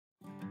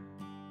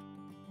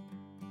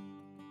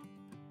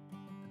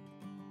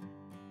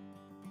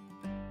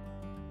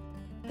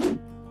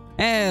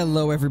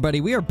Hello everybody,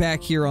 we are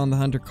back here on The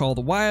Hunter Call the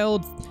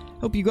Wild.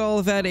 Hope you all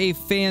have had a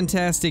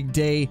fantastic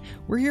day.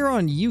 We're here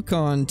on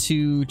Yukon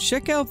to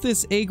check out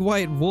this egg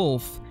white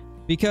wolf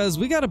because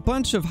we got a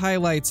bunch of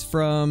highlights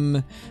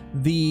from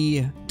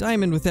the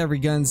Diamond with Every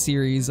Gun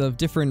series of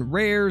different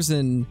rares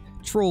and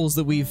trolls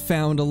that we've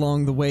found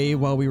along the way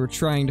while we were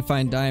trying to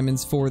find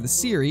diamonds for the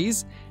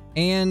series.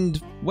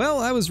 And, well,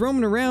 I was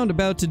roaming around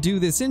about to do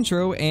this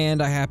intro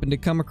and I happened to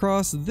come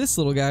across this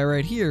little guy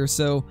right here,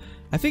 so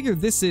I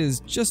figured this is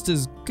just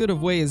as good a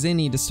way as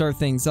any to start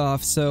things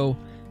off, so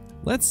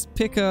let's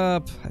pick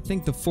up, I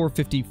think the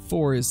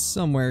 454 is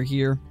somewhere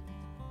here.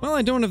 Well,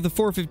 I don't have the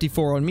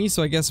 454 on me,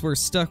 so I guess we're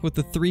stuck with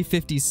the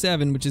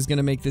 357, which is going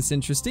to make this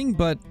interesting,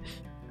 but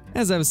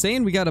as I was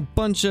saying, we got a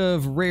bunch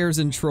of rares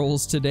and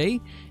trolls today,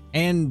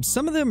 and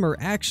some of them are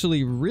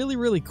actually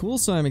really cool,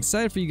 so I'm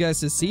excited for you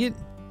guys to see it.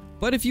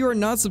 But if you are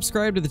not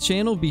subscribed to the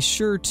channel, be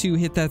sure to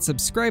hit that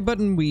subscribe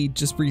button. We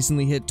just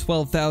recently hit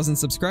 12,000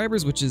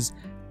 subscribers, which is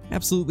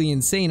absolutely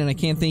insane, and I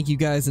can't thank you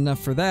guys enough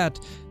for that.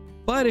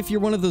 But if you're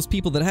one of those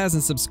people that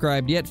hasn't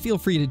subscribed yet, feel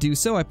free to do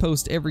so. I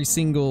post every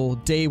single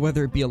day,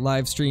 whether it be a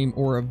live stream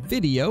or a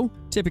video,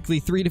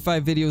 typically 3 to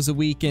 5 videos a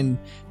week and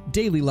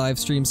daily live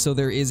streams, so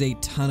there is a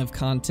ton of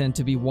content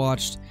to be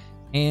watched.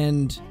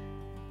 And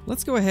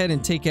let's go ahead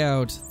and take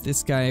out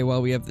this guy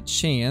while we have the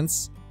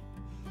chance.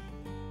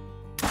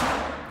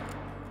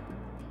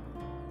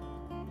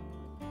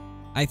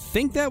 I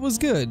think that was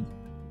good.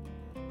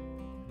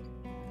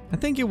 I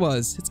think it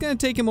was. It's gonna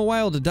take him a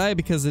while to die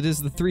because it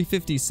is the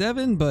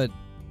 357, but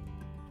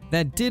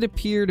that did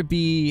appear to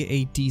be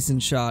a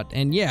decent shot.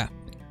 And yeah,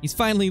 he's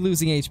finally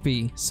losing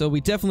HP, so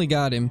we definitely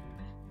got him.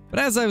 But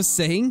as I was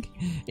saying,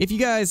 if you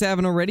guys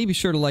haven't already, be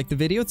sure to like the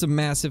video. It's a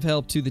massive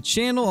help to the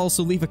channel.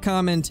 Also leave a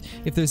comment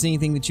if there's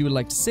anything that you would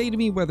like to say to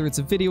me, whether it's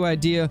a video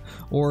idea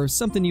or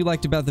something you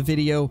liked about the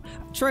video.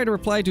 I try to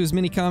reply to as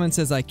many comments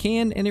as I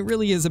can, and it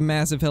really is a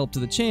massive help to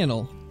the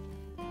channel.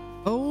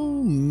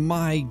 Oh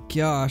my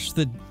gosh,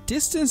 the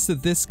distance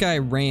that this guy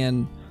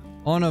ran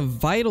on a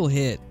vital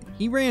hit.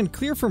 He ran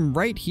clear from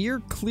right here,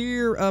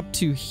 clear up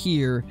to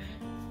here.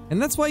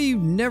 And that's why you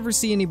never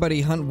see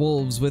anybody hunt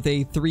wolves with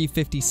a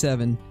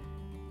 357.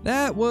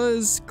 That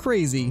was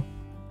crazy.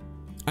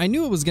 I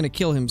knew it was going to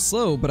kill him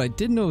slow, but I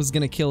didn't know it was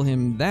going to kill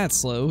him that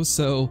slow,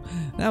 so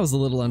that was a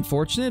little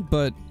unfortunate,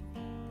 but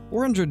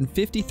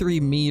 453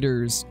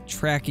 meters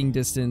tracking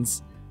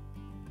distance.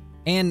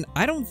 And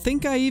I don't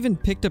think I even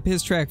picked up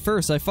his track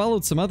first. I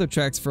followed some other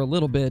tracks for a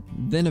little bit,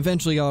 then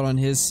eventually got on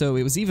his, so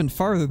it was even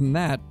farther than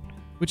that,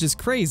 which is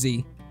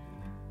crazy.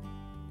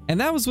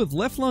 And that was with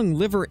left lung,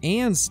 liver,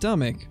 and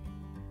stomach.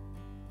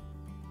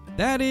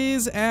 That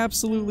is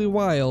absolutely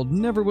wild.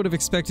 Never would have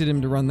expected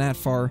him to run that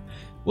far.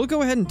 We'll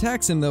go ahead and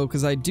tax him though,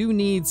 because I do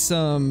need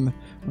some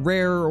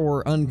rare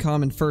or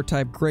uncommon fur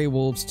type gray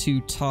wolves to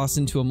toss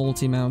into a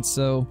multi-mount,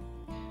 so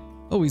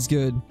always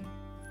good.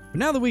 But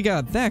now that we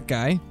got that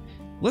guy,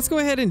 let's go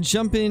ahead and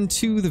jump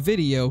into the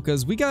video,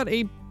 because we got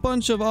a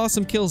bunch of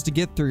awesome kills to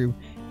get through,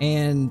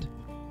 and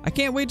I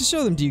can't wait to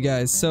show them to you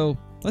guys, so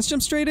let's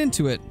jump straight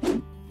into it.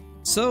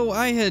 So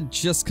I had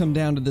just come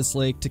down to this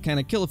lake to kind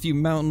of kill a few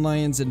mountain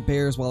lions and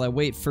bears while I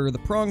wait for the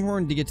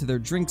pronghorn to get to their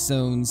drink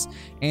zones,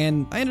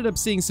 and I ended up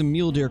seeing some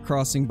mule deer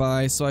crossing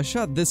by, so I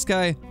shot this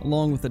guy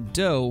along with a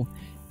doe,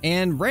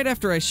 and right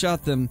after I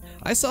shot them,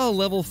 I saw a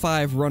level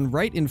 5 run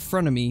right in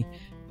front of me,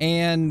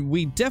 and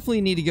we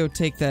definitely need to go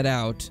take that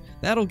out.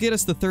 That'll get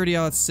us the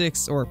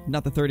 30-06, or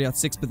not the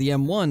 30-06, but the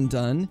M1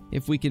 done,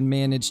 if we can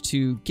manage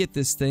to get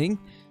this thing.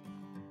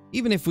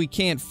 Even if we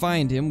can't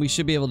find him, we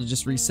should be able to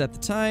just reset the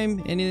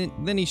time, and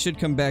then he should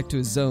come back to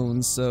his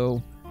zone,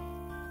 so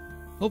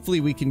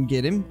hopefully we can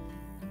get him.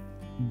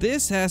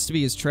 This has to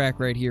be his track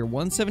right here,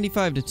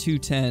 175 to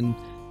 210.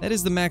 That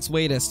is the max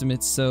weight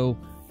estimate, so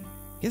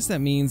I guess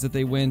that means that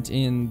they went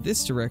in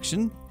this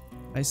direction.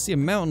 I see a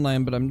mountain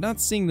lion, but I'm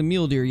not seeing the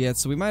mule deer yet,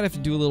 so we might have to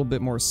do a little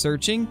bit more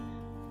searching.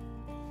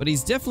 But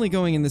he's definitely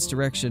going in this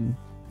direction.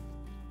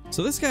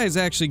 So this guy is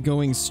actually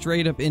going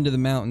straight up into the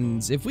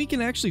mountains. If we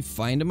can actually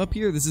find him up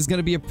here, this is going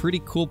to be a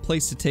pretty cool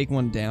place to take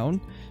one down.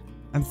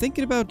 I'm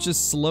thinking about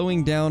just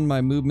slowing down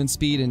my movement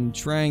speed and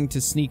trying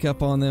to sneak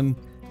up on them,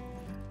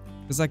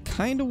 because I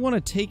kind of want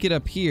to take it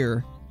up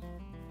here.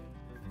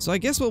 So I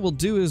guess what we'll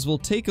do is we'll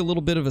take a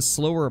little bit of a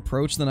slower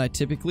approach than I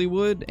typically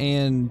would,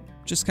 and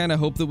just kind of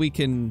hope that we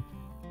can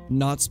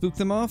not spook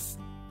them off,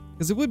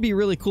 because it would be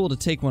really cool to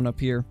take one up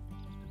here.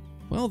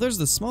 Well, there's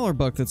the smaller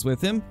buck that's with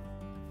him.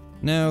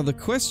 Now, the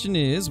question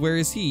is, where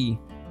is he?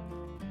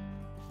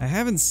 I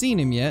haven't seen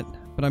him yet,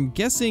 but I'm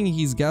guessing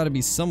he's got to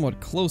be somewhat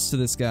close to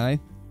this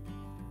guy.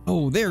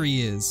 Oh, there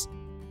he is.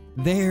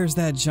 There's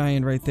that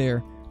giant right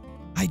there.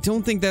 I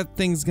don't think that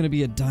thing's going to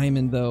be a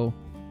diamond, though.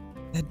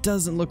 That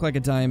doesn't look like a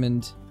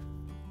diamond.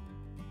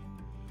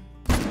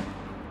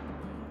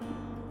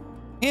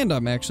 And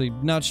I'm actually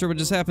not sure what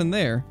just happened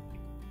there.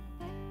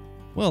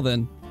 Well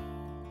then,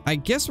 I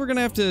guess we're going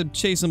to have to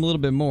chase him a little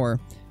bit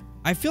more.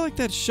 I feel like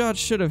that shot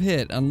should have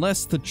hit,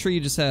 unless the tree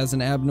just has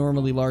an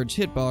abnormally large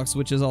hitbox,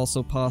 which is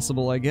also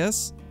possible, I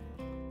guess.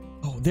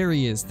 Oh, there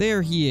he is.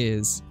 There he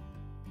is.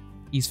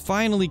 He's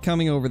finally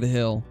coming over the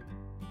hill.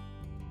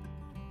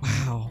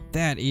 Wow,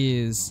 that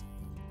is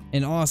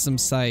an awesome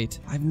sight.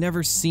 I've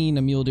never seen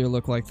a mule deer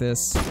look like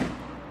this.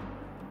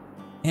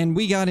 And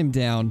we got him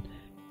down.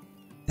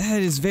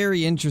 That is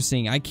very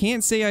interesting. I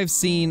can't say I've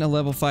seen a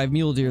level 5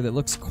 mule deer that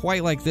looks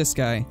quite like this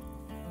guy.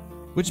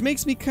 Which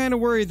makes me kind of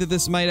worried that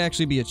this might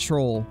actually be a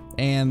troll,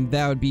 and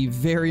that would be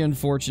very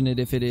unfortunate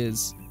if it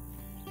is.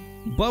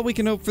 But we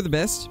can hope for the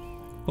best.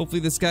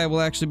 Hopefully this guy will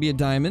actually be a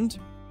diamond.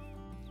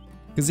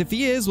 Because if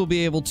he is, we'll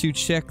be able to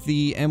check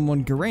the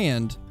M1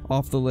 Garand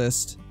off the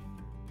list.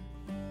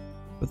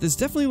 But this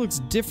definitely looks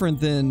different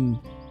than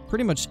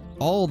pretty much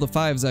all the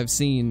 5s I've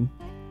seen.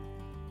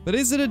 But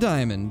is it a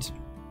diamond?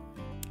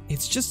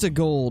 It's just a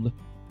gold.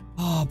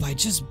 Oh, by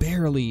just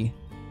barely.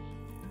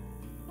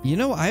 You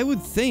know, I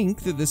would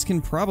think that this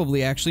can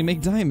probably actually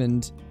make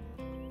diamond.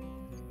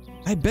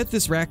 I bet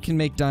this rack can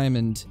make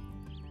diamond.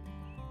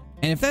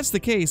 And if that's the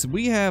case,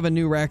 we have a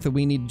new rack that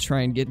we need to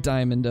try and get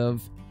diamond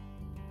of.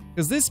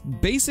 Because this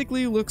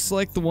basically looks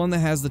like the one that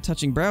has the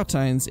touching brow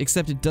tines,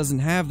 except it doesn't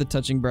have the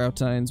touching brow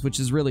tines, which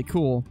is really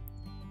cool.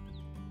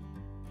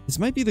 This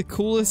might be the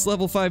coolest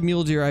level 5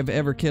 mule deer I've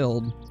ever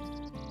killed.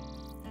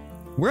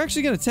 We're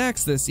actually going to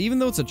tax this, even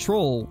though it's a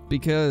troll,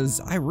 because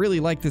I really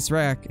like this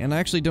rack, and I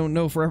actually don't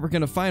know if we're ever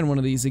going to find one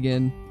of these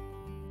again.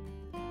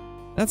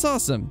 That's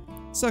awesome.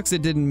 Sucks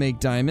it didn't make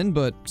diamond,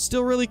 but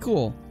still really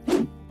cool.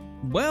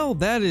 Well,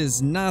 that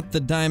is not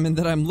the diamond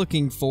that I'm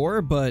looking for,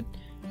 but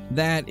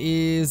that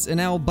is an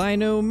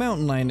albino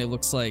mountain lion, it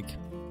looks like.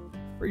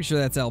 Pretty sure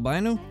that's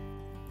albino.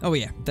 Oh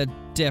yeah, that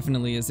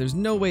definitely is. There's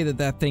no way that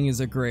that thing is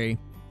a gray.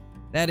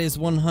 That is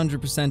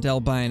 100%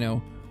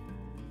 albino.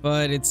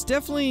 But it's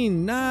definitely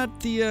not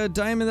the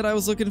diamond that I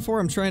was looking for.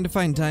 I'm trying to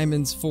find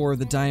diamonds for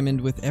the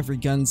diamond with every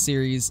gun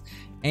series.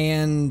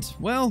 And,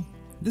 well,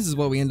 this is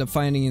what we end up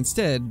finding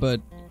instead, but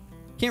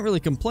can't really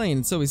complain.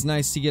 It's always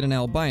nice to get an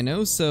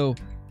albino, so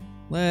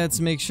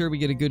let's make sure we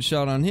get a good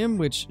shot on him,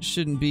 which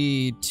shouldn't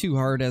be too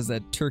hard as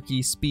that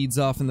turkey speeds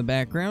off in the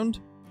background.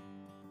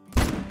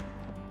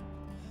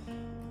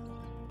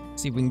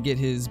 See if we can get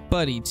his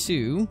buddy,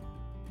 too.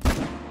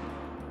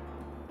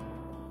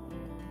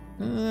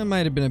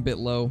 Might have been a bit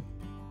low.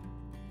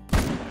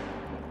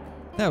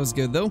 That was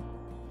good, though.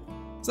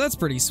 So that's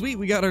pretty sweet.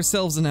 We got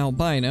ourselves an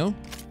albino.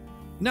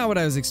 Not what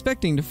I was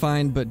expecting to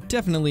find, but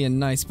definitely a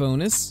nice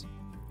bonus.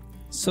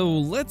 So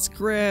let's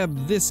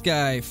grab this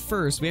guy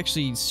first. We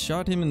actually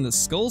shot him in the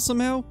skull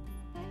somehow?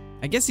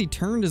 I guess he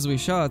turned as we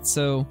shot,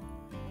 so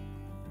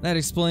that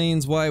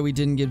explains why we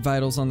didn't get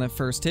vitals on that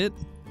first hit.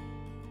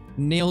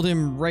 Nailed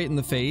him right in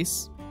the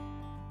face.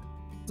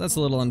 That's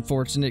a little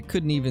unfortunate.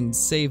 Couldn't even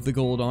save the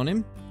gold on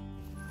him.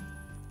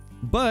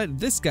 But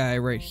this guy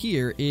right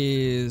here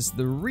is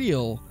the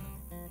real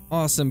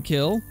awesome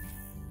kill.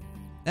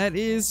 That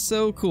is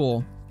so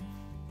cool.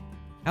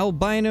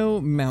 Albino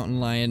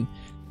mountain lion.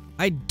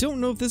 I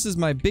don't know if this is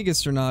my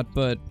biggest or not,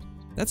 but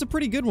that's a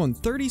pretty good one.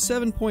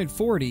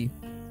 37.40.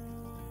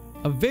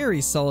 A very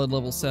solid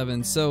level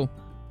 7. So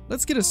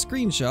let's get a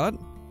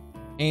screenshot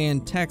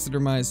and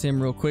taxidermize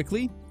him real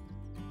quickly.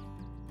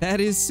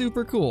 That is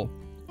super cool.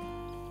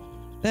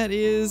 That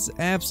is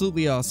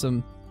absolutely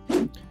awesome.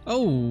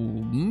 Oh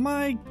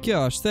my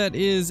gosh, that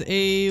is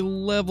a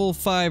level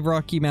 5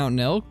 Rocky Mountain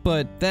elk,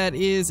 but that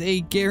is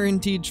a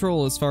guaranteed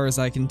troll as far as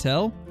I can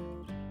tell.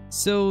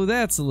 So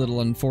that's a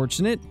little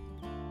unfortunate.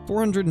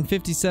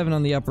 457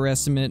 on the upper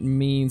estimate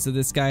means that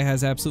this guy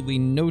has absolutely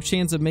no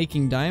chance of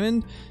making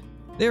diamond.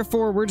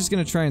 Therefore, we're just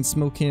going to try and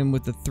smoke him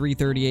with the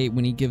 338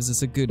 when he gives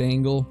us a good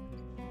angle.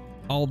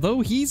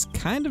 Although he's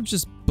kind of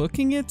just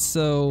booking it,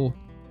 so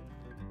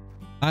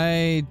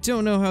I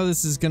don't know how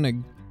this is going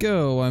to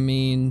go. I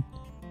mean,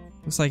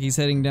 looks like he's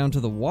heading down to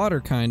the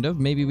water, kind of.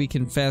 Maybe we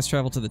can fast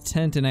travel to the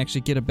tent and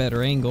actually get a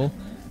better angle.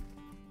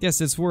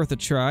 Guess it's worth a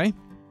try.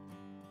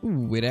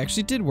 Ooh, it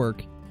actually did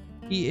work.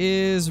 He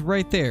is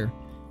right there.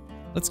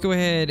 Let's go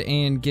ahead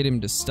and get him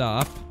to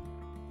stop.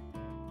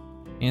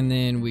 And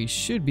then we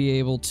should be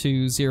able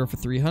to 0 for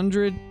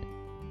 300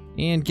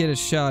 and get a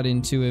shot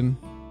into him.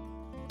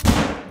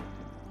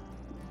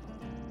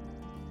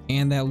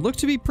 And that looked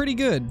to be pretty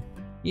good.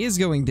 He is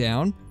going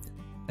down.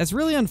 That's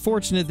really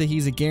unfortunate that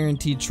he's a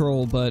guaranteed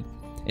troll, but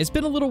it's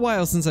been a little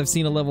while since I've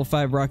seen a level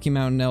 5 Rocky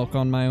Mountain elk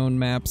on my own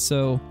map,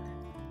 so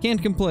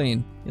can't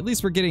complain. At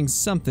least we're getting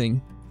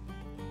something.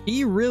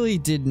 He really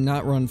did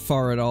not run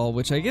far at all,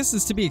 which I guess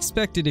is to be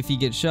expected if you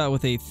get shot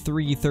with a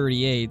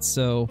 338,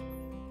 so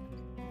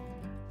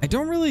I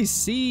don't really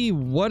see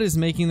what is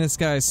making this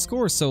guy's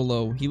score so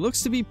low. He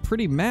looks to be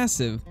pretty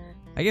massive.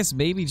 I guess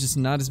maybe just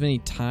not as many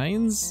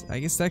tines? I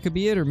guess that could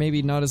be it, or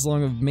maybe not as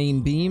long of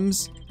main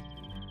beams.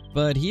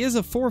 But he is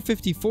a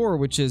 454,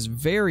 which is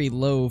very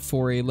low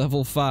for a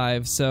level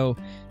 5, so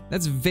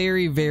that's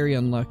very, very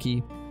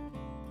unlucky.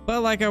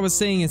 But like I was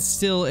saying, it's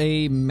still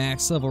a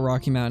max level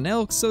Rocky Mountain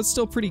elk, so it's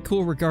still pretty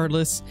cool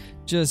regardless,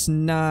 just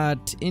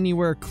not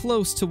anywhere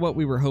close to what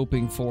we were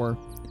hoping for.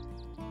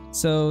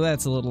 So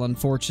that's a little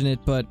unfortunate,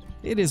 but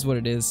it is what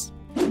it is.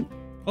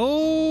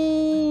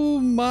 Oh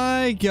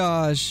my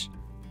gosh.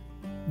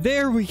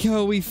 There we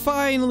go. We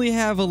finally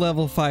have a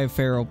level 5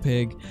 feral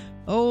pig.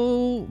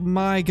 Oh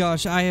my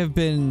gosh, I have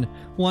been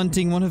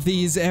wanting one of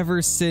these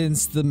ever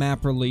since the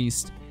map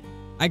released.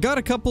 I got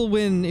a couple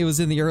when it was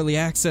in the early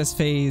access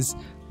phase,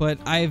 but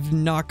I've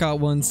not got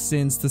one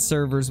since the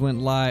servers went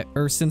live,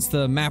 or since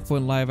the map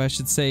went live, I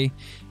should say.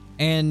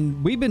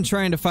 And we've been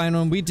trying to find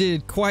one. We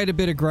did quite a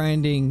bit of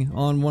grinding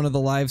on one of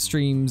the live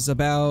streams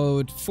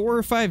about 4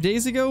 or 5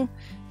 days ago,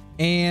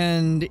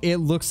 and it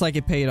looks like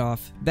it paid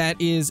off. That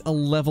is a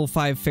level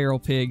 5 feral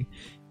pig.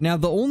 Now,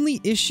 the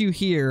only issue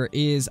here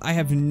is I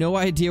have no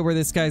idea where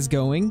this guy's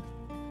going.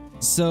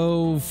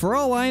 So, for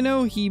all I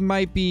know, he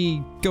might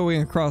be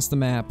going across the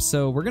map.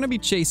 So, we're going to be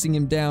chasing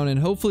him down, and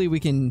hopefully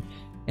we can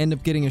end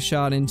up getting a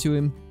shot into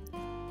him.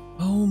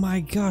 Oh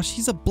my gosh,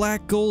 he's a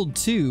black gold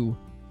too.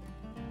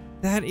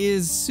 That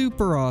is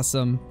super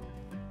awesome.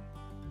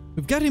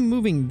 We've got him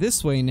moving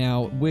this way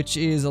now, which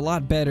is a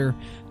lot better.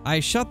 I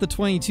shot the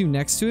 22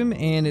 next to him,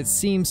 and it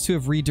seems to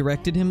have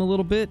redirected him a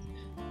little bit,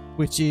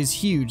 which is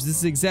huge. This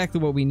is exactly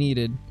what we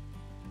needed.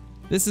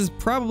 This is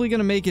probably going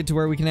to make it to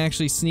where we can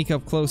actually sneak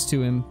up close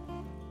to him.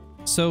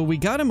 So we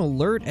got him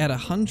alert at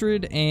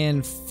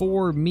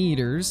 104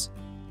 meters.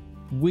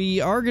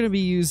 We are going to be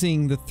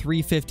using the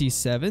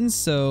 357,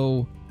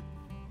 so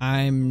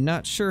I'm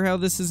not sure how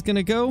this is going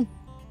to go.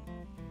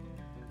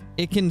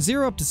 It can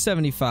 0 up to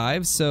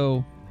 75,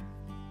 so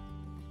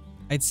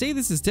I'd say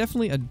this is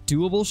definitely a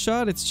doable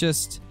shot. It's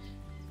just,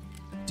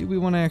 do we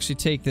want to actually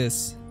take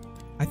this?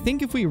 I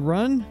think if we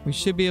run, we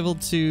should be able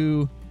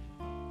to...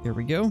 There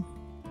we go.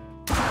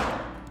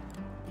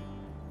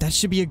 That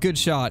should be a good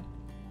shot.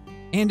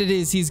 And it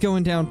is. He's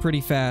going down pretty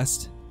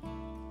fast.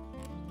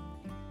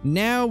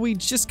 Now we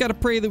just gotta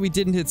pray that we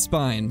didn't hit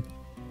spine.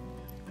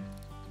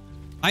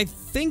 I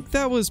think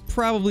that was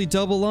probably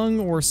double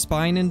lung or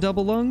spine and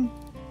double lung.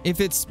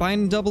 If it's spine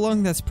and double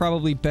lung, that's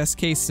probably best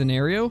case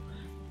scenario.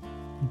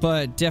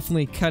 But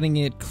definitely cutting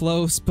it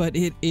close, but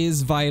it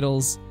is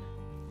vitals.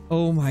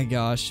 Oh my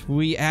gosh,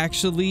 we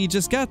actually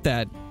just got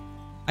that.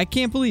 I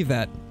can't believe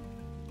that.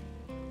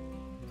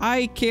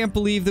 I can't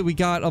believe that we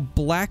got a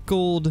black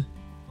gold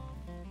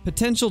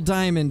potential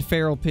diamond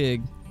feral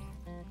pig.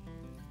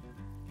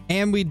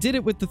 And we did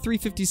it with the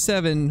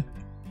 357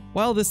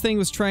 while this thing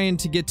was trying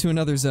to get to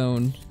another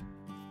zone.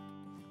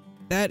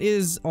 That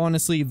is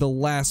honestly the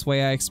last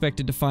way I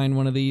expected to find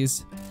one of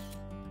these.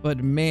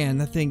 But man,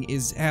 that thing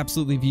is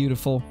absolutely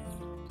beautiful.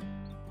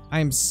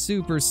 I'm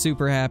super,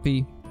 super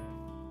happy.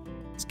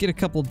 Let's get a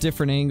couple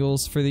different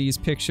angles for these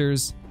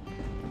pictures.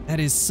 That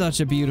is such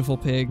a beautiful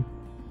pig.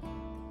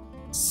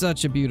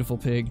 Such a beautiful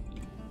pig.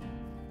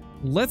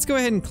 Let's go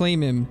ahead and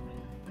claim him.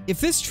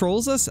 If this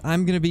trolls us,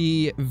 I'm gonna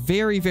be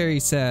very, very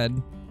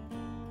sad.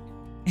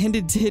 And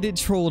it did, it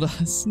trolled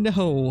us.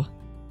 No.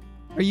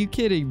 Are you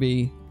kidding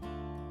me?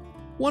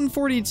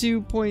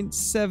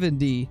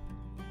 142.70.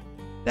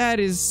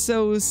 That is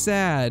so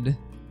sad.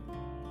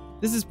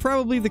 This is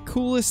probably the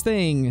coolest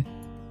thing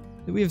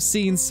that we have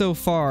seen so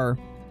far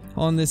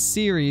on this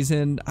series,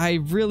 and I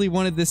really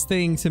wanted this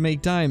thing to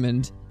make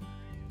diamond.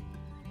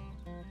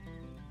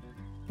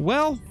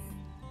 Well,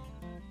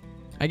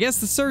 I guess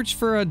the search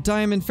for a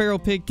diamond feral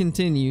pig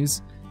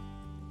continues.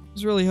 I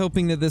was really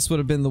hoping that this would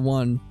have been the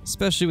one,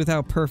 especially with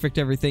how perfect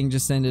everything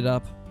just ended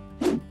up.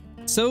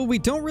 So we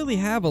don't really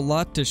have a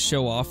lot to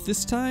show off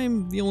this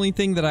time. The only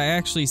thing that I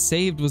actually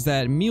saved was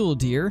that mule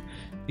deer,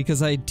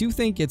 because I do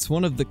think it's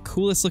one of the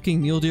coolest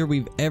looking mule deer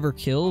we've ever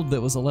killed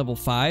that was a level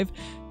 5.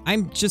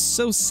 I'm just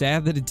so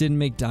sad that it didn't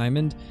make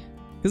diamond,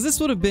 because this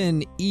would have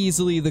been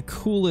easily the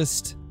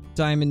coolest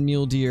diamond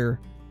mule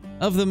deer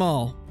of them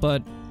all,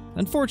 but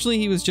unfortunately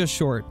he was just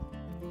short.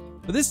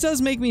 But this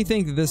does make me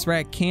think that this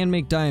rat can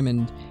make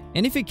diamond,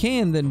 and if it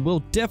can, then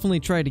we'll definitely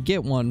try to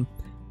get one.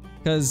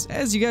 Because,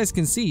 as you guys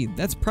can see,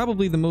 that's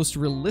probably the most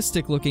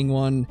realistic looking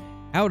one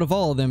out of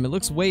all of them. It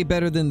looks way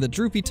better than the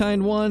droopy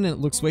tine one, and it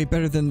looks way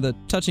better than the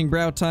touching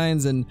brow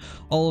tines and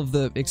all of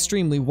the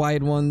extremely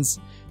wide ones.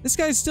 This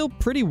guy's still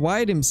pretty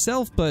wide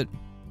himself, but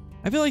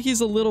I feel like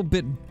he's a little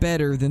bit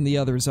better than the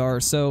others are,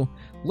 so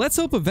let's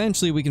hope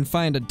eventually we can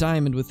find a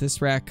diamond with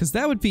this rat, because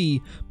that would be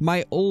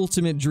my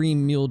ultimate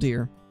dream mule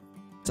deer.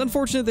 It's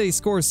unfortunate that he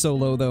scores so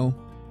low, though.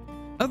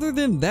 Other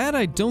than that,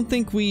 I don't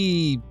think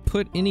we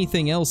put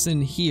anything else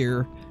in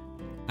here.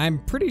 I'm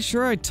pretty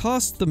sure I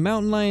tossed the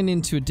mountain lion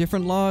into a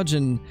different lodge,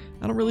 and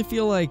I don't really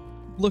feel like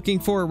looking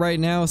for it right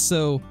now,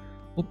 so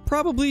we'll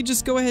probably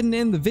just go ahead and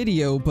end the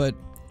video, but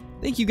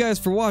thank you guys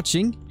for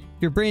watching.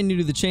 If you're brand new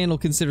to the channel,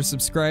 consider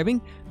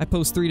subscribing. I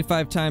post 3 to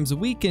 5 times a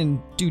week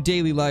and do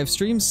daily live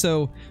streams,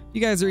 so if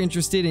you guys are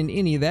interested in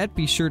any of that,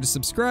 be sure to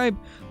subscribe.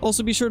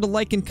 Also, be sure to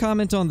like and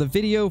comment on the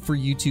video for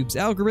YouTube's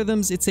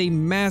algorithms. It's a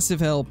massive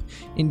help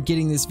in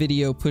getting this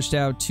video pushed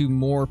out to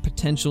more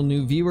potential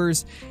new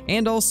viewers.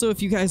 And also,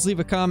 if you guys leave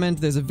a comment,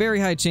 there's a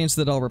very high chance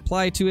that I'll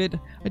reply to it.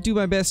 I do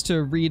my best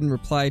to read and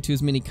reply to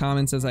as many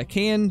comments as I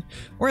can,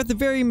 or at the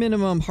very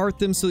minimum, heart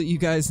them so that you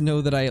guys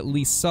know that I at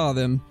least saw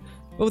them.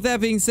 But with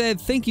that being said,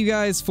 thank you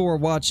guys for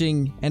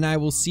watching, and I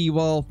will see you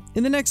all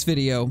in the next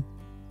video.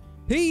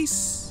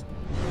 Peace!